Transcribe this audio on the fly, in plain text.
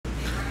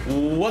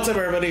What's up,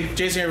 everybody?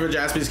 Jason here for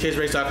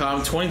JaspysCaseBreaks.com.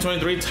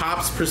 2023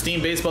 Topps Pristine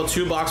Baseball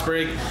 2-box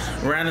break.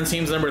 Random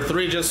teams number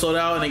 3 just sold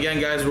out. And again,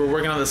 guys, we're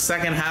working on the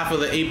second half of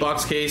the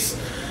 8-box case.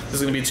 This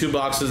is going to be 2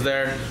 boxes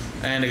there.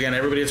 And again,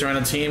 everybody gets around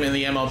a team in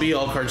the MLB.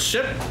 All cards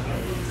ship.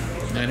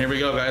 And here we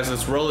go, guys.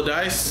 Let's roll the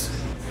dice.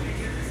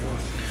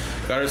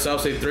 Got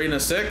ourselves a 3 and a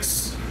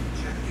 6.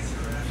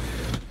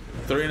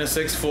 3 and a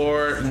 6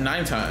 for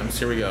 9 times.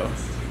 Here we go.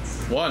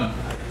 1,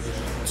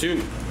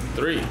 2,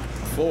 3,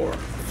 4,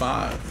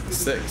 5,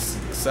 6,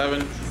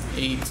 7,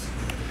 8,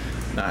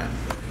 9.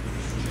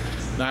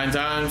 9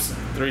 times.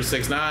 3,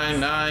 6, 9,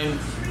 9.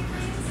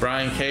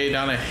 Brian K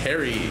down to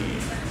Harry.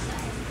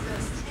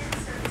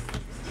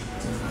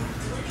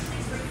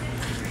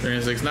 3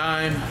 and 6,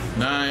 9,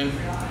 9.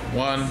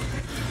 1,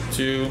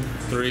 2,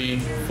 3,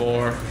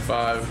 4,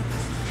 5,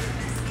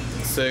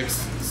 6,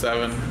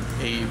 7,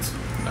 8,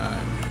 9.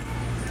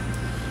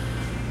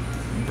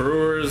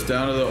 Brewers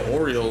down to the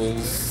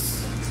Orioles.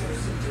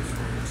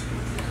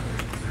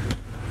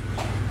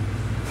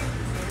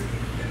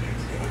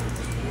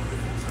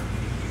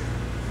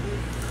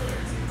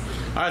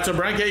 All right, so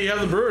Brian K, you have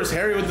the Brewers,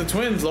 Harry with the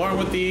Twins, Lauren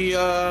with the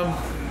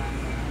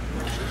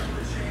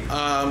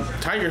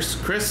Tigers,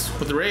 Chris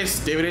with the Rays,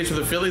 David H with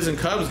the Phillies and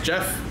Cubs,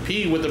 Jeff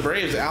P with the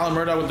Braves, Alan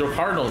Murdoch with the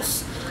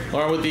Cardinals,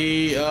 Lauren with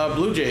the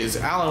Blue Jays,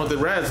 Alan with the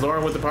Reds,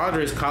 Lauren with the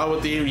Padres, Kyle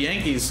with the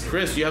Yankees,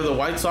 Chris, you have the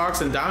White Sox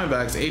and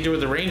Diamondbacks, AJ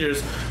with the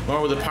Rangers,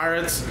 Lauren with the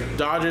Pirates,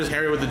 Dodgers,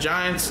 Harry with the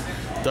Giants,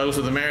 Douglas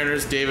with the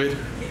Mariners, David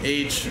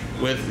H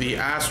with the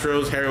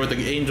Astros, Harry with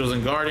the Angels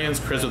and Guardians,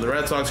 Chris with the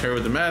Red Sox, Harry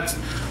with the Mets,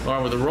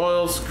 Lauren with the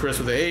Royals, Chris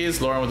with the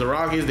A's, Lauren with the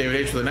Rockies, David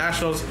H with the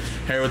Nationals,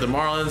 Harry with the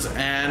Marlins,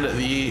 and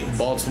the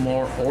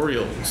Baltimore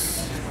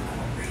Orioles.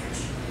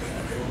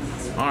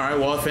 All right,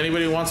 well, if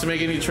anybody wants to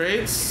make any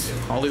trades,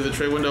 I'll leave the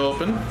trade window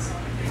open.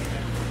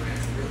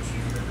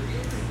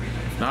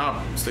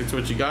 No, stick to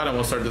what you got, and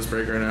we'll start this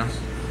break right now.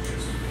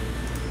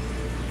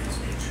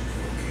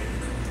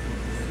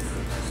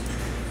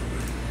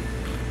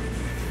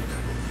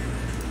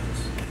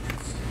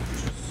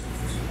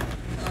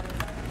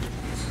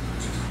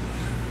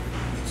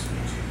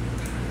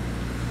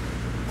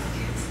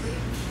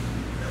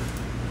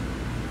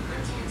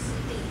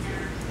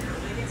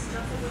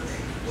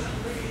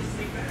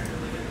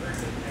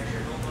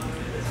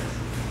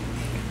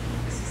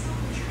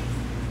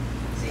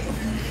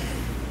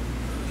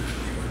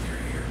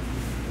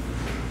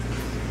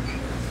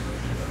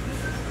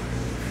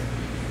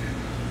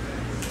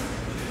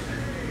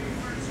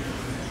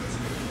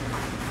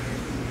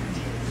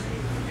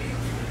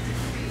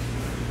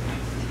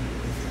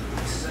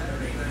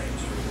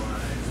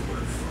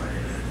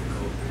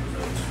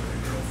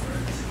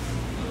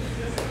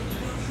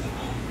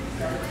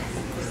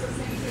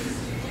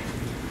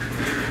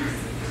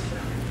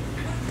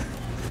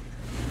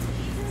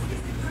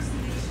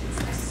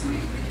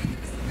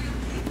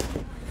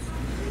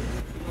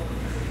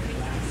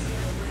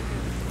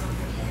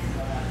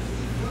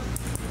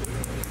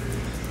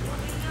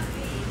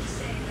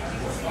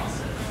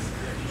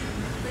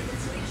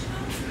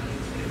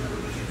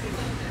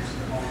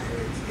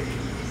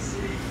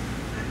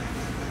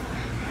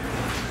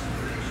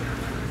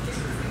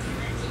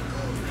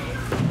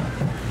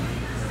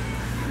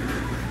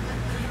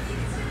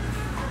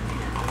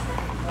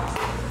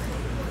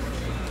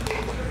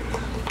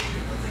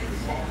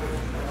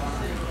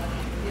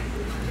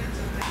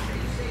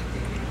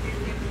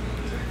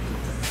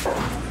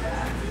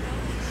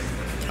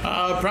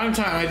 Prime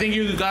time. I think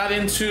you got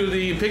into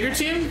the picker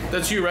team.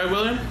 That's you, right,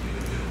 William?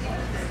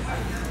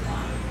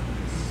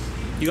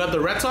 You got the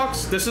Red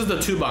Sox? This is the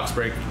 2-box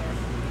break.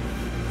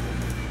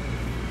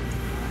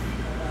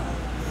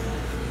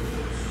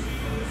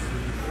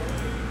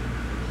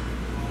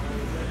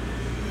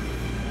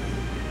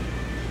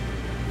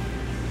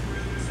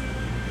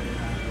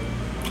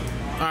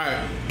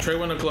 Alright, trade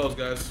window closed,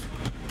 guys.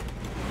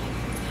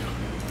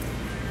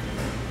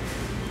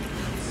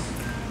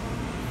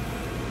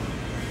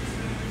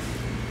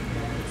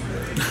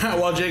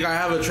 Well, Jake, I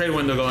have a trade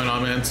window going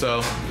on, man, so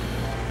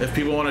if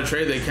people want to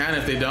trade, they can.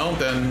 If they don't,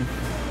 then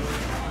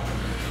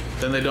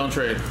they don't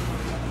trade.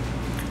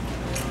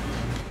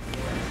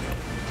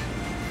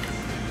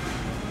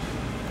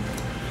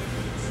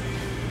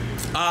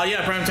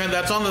 Yeah, Prime 10,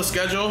 that's on the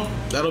schedule.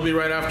 That'll be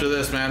right after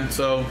this, man,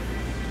 so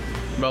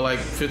about like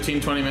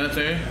 15-20 minutes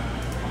maybe.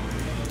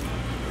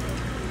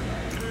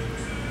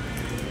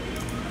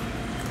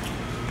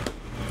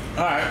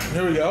 Alright,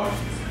 here we go.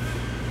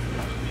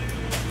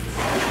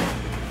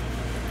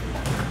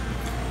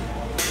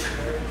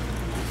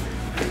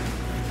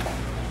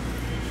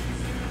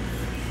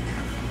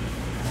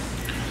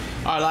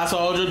 All right, last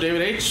Ojo,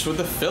 David H with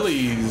the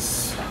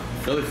Phillies.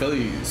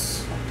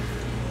 Phillies.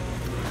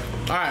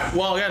 All right,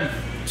 well, again,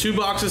 2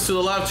 boxes to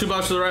the left, 2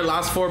 boxes to the right,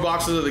 last 4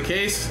 boxes of the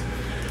case.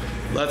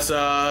 Let's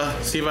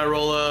see if I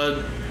roll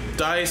a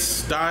die.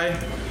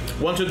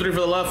 1, 2, 3 for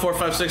the left, 4,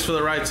 5, 6 for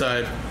the right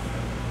side.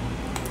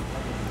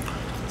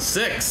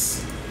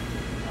 6.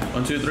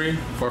 1, 2, 3,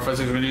 4, 5,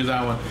 6. We're gonna use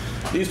that one.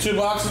 These 2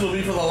 boxes will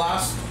be for the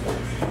last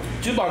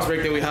 2 box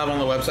break that we have on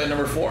the website,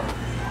 number 4.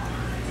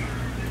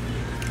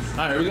 All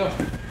right, here we go.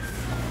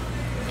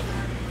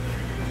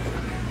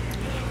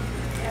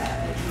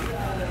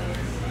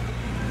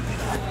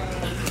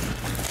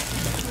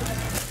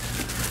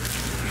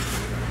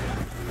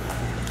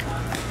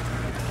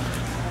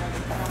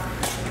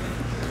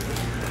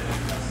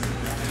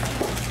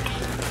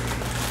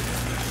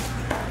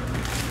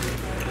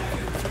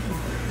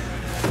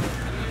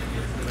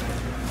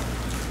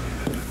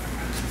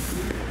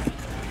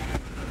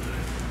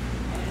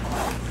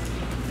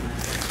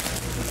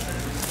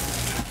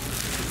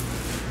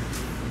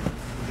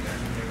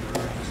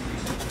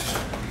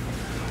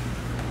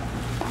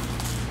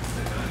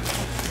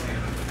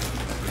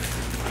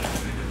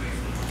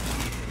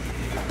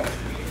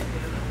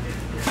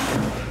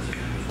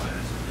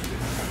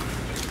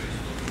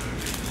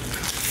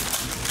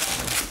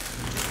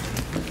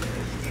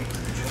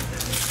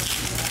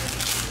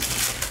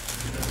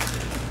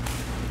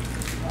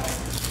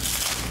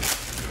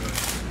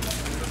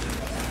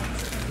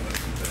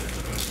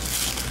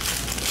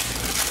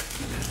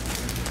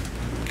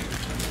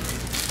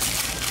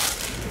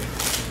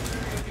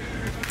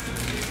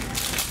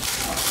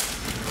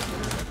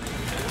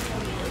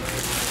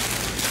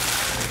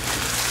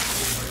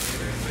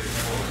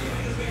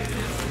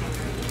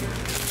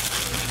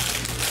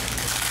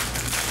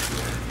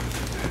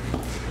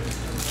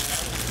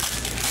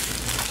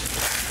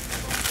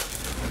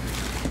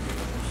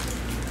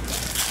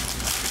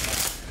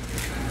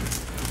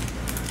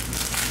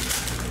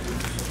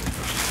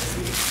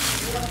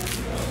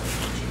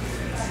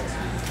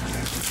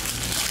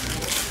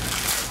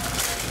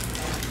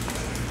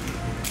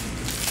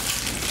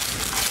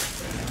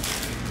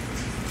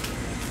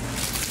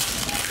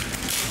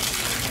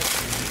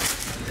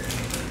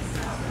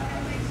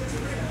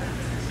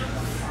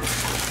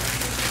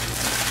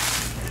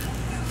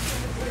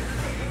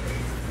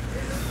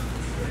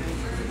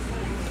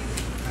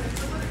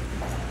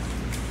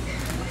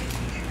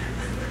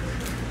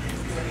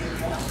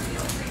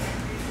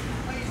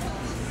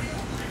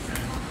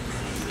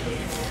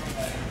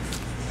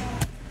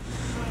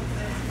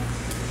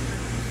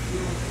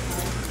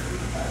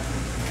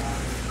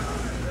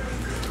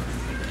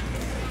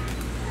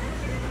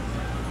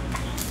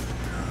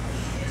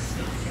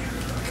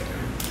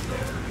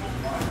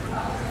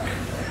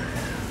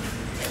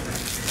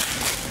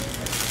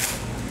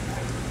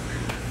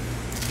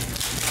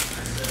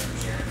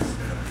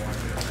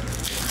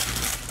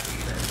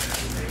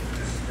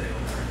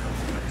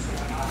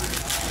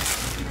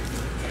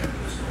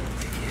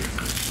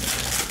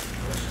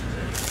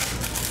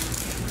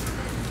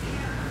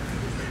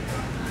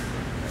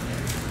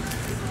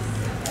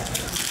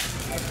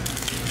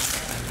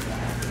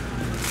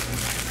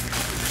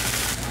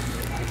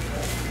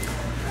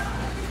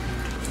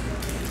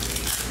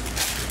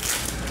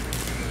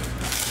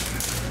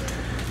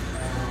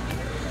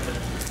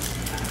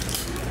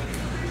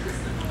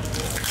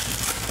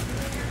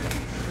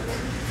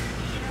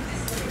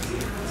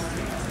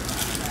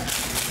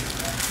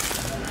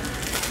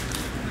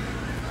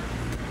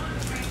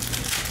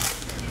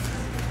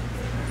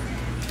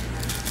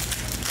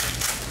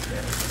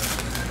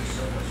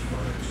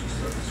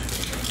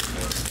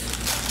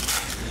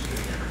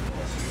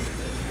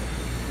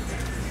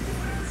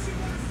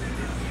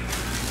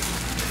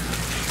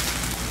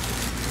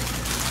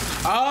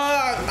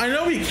 I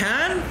know we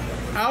can,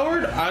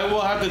 Howard. I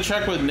will have to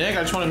check with Nick.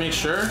 I just want to make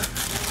sure.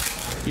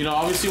 You know,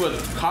 obviously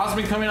with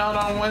Cosmic coming out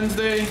on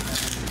Wednesday,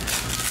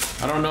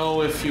 I don't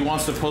know if he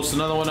wants to post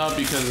another one up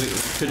because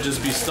it could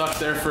just be stuck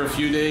there for a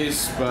few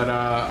days. But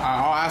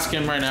I'll ask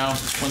him right now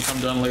once I'm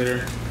done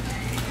later,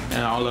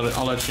 and I'll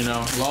let you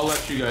know. Well, I'll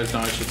let you guys know,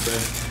 I should say.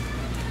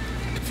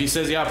 If he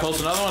says yeah, post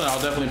another one,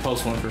 I'll definitely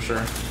post one for sure.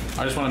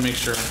 I just want to make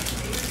sure.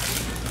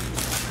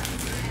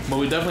 But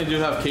we definitely do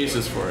have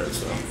cases for it,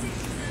 so.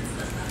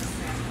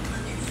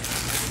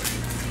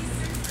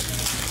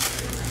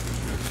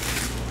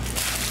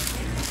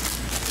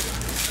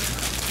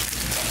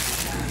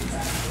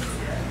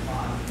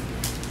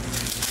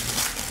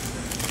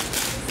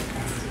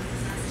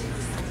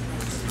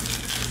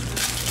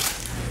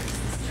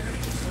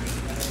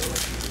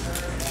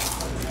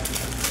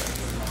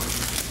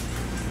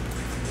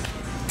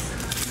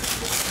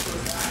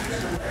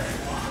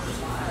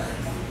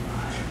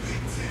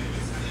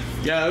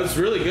 Yeah, it was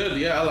really good.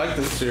 Yeah, I like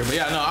this here. But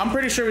yeah, no, I'm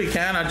pretty sure we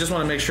can. I just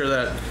want to make sure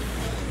that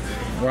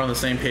we're on the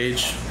same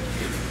page.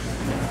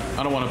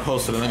 I don't want to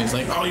post it and then he's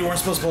like, oh, you weren't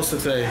supposed to post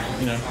it today.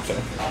 You know,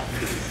 so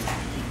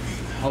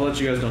I'll let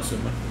you guys know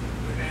soon, man.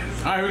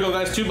 All right, here we go,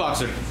 guys.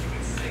 2-boxer.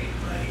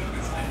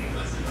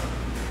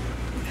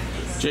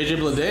 JJ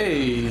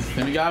Bleday.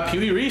 Then we got Pee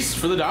Wee Reese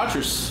for the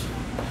Dodgers.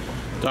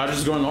 Dodgers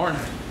is going Lauren.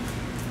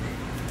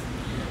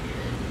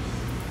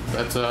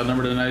 That's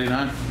number to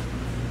 99.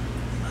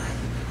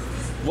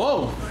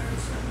 Whoa,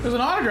 there's an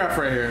autograph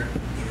right here.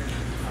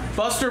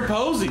 Buster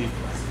Posey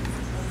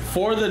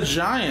for the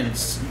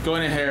Giants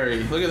going to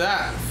Harry. Look at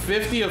that,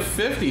 50 of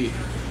 50.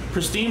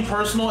 Pristine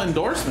personal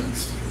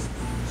endorsements.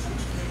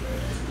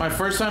 My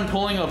first time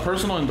pulling a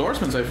personal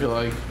endorsements, I feel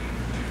like.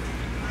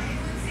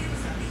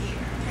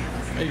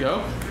 There you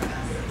go.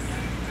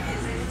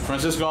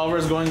 Francisco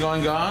Alvarez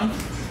gone.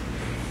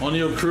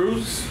 O'Neal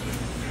Cruz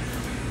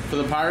for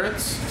the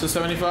Pirates to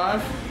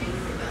 75.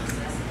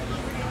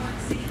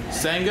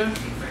 Senga.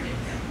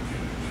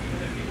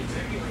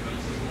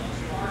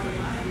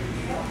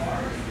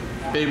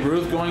 Babe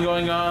Ruth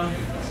going on.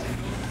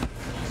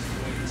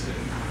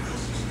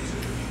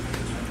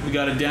 We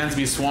got a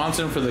Dansby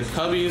Swanson for the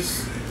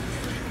Cubbies.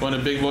 Going to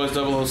Big Boys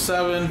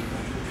 007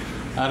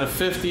 out of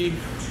 50.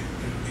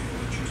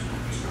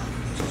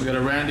 We got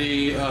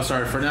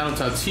a Fernando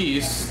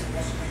Tatis.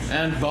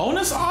 And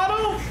bonus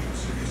auto?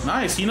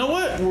 Nice. You know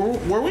what?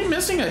 Were we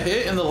missing a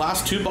hit in the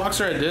last 2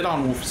 boxer I did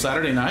on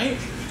Saturday night?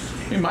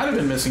 We might have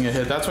been missing a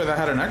hit. That's why that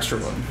had an extra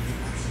one.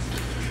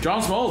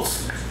 John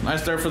Smoltz.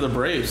 Nice there for the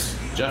Braves.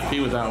 Jeff P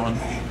with that one.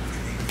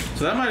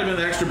 So that might have been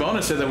the extra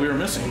bonus hit that we were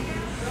missing.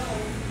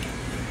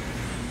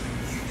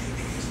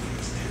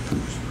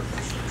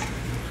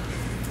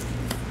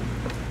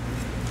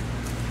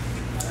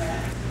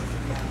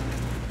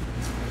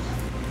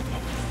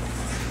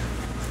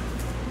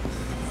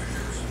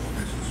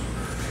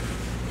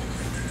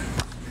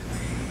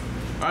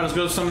 All right, let's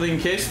go to some of the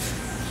encased.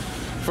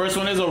 First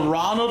one is a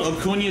Ronald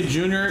Acuna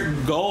Jr.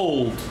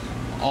 Gold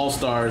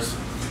All-Stars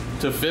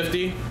to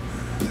 50.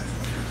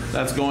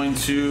 That's going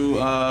to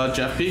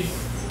Jeff P.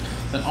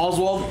 Then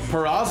Oswald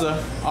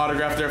Peraza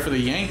autograph there for the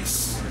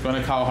Yanks. Going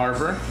to Kyle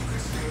Harper,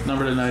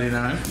 number to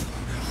 99.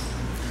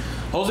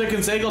 Jose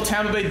Canseco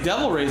Tampa Bay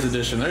Devil Rays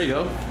edition. There you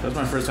go. That's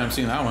my first time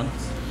seeing that one.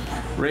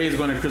 Rays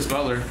going to Chris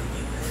Butler.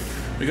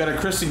 We got a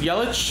Christian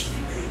Yelich.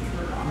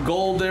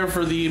 Gold there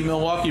for the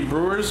Milwaukee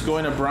Brewers,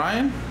 going to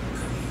Brian.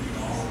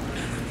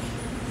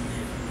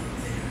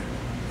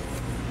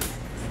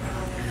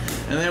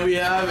 And then we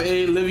have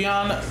a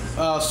Livian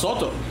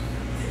Soto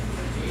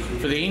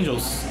for the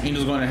Angels.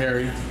 Angels going to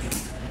Harry.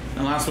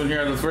 And last one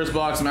here, the first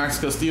box, Max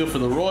Castillo for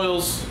the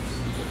Royals.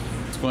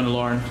 It's going to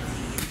Lauren.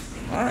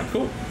 All right,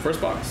 cool.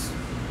 First box.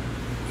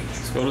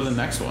 Let's go to the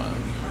next one.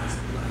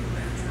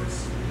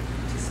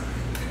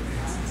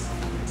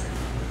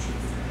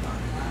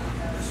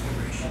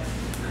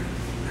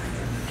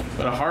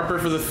 Got a Harper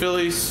for the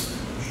Phillies.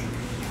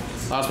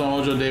 Last one,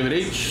 Mojo David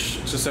H.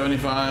 to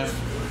 75.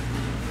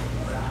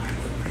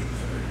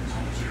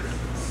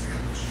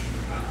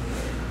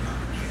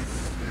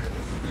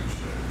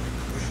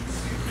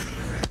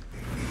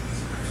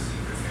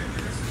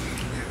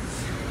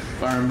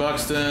 Byron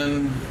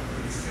Buxton.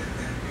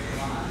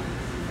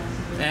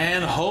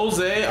 And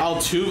Jose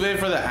Altuve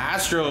for the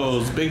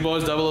Astros. Big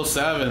Boys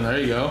 007. There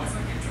you go.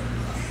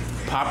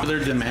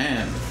 Popular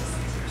demand.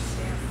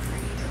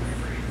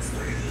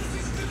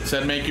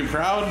 Said make you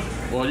proud?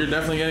 Well, you're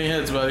definitely getting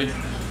hits, buddy.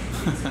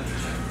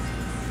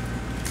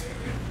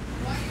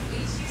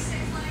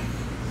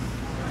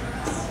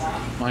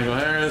 Michael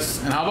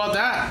Harris. And how about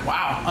that?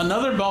 Wow,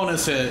 another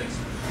bonus hit.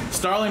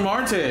 Starling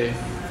Marte.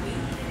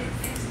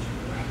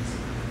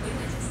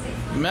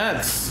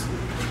 Mets.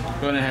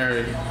 Going to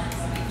Harry.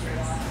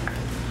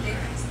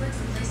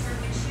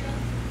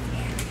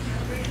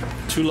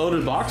 Two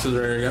loaded boxes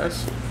right here,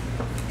 guys.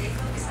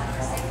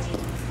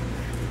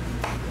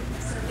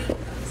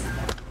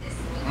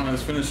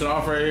 Let's finish it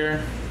off right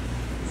here.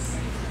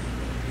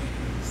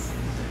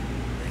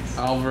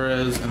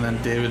 Alvarez and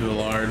then David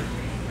Villard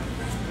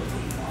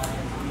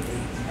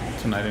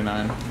to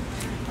 99.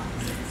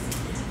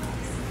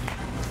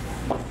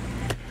 All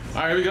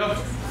right, here we go.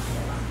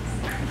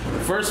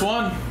 First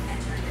one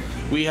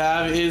we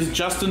have is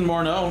Justin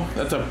Morneau.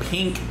 That's a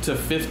pink to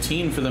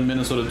 15 for the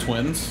Minnesota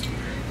Twins.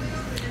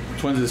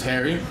 Twins is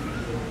Harry.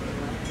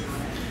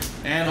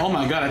 And oh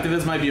my God, I think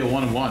this might be a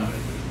 1-of-1.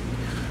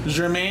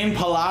 Jermaine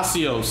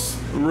Palacios,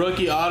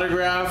 rookie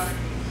autograph,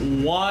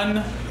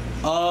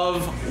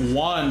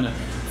 1-of-1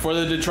 for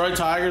the Detroit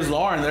Tigers.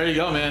 Lauren, there you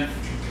go, man.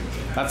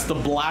 That's the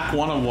black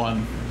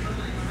 1-of-1.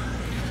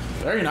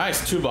 Very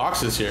nice, 2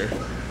 boxes here.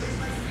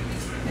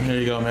 And here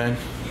you go, man.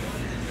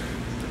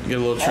 Get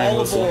a little train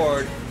whistle. All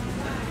aboard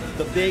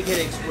the Big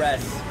Hit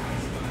Express.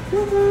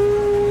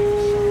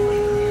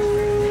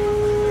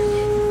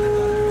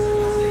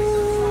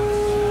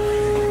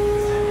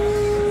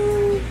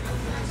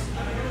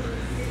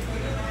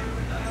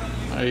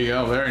 There you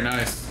go, very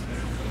nice.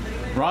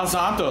 Ron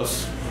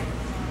Santos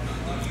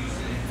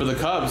for the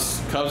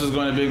Cubs. Cubs is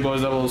going to Big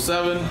Boys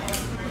 007.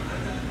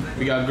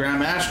 We got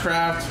Graham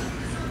Ashcraft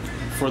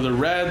for the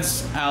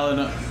Reds.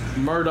 Alan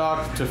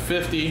Murdoch to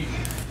 50.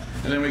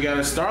 And then we got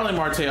a Starling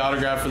Marte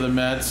autograph for the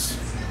Mets.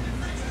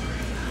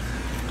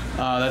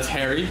 That's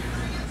Harry.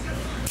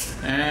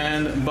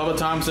 And Bubba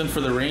Thompson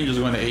for the Rangers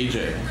going to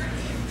AJ.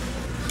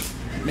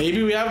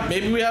 Maybe we have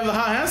the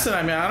hot hands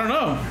tonight, man. I don't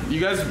know. You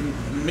guys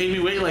made me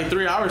wait like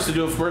 3 hours to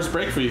do a first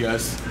break for you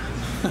guys.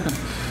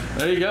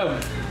 There you go.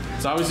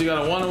 So obviously you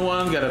got a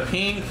 1-of-1, got a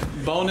pink,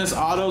 bonus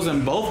autos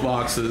in both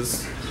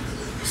boxes.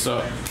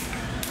 So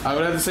I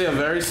would have to say a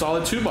very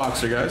solid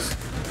 2-boxer, guys.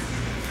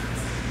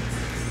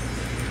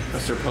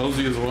 Mr.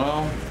 Posey as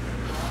well.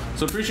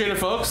 So appreciate it,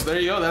 folks. There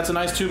you go. That's a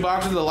nice 2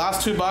 boxes. The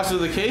last 2 boxes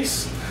of the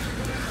case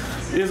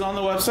is on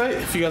the website.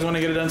 If you guys want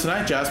to get it done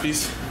tonight,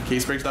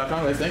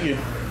 jaspyscasebreaks.com, guys. Thank you.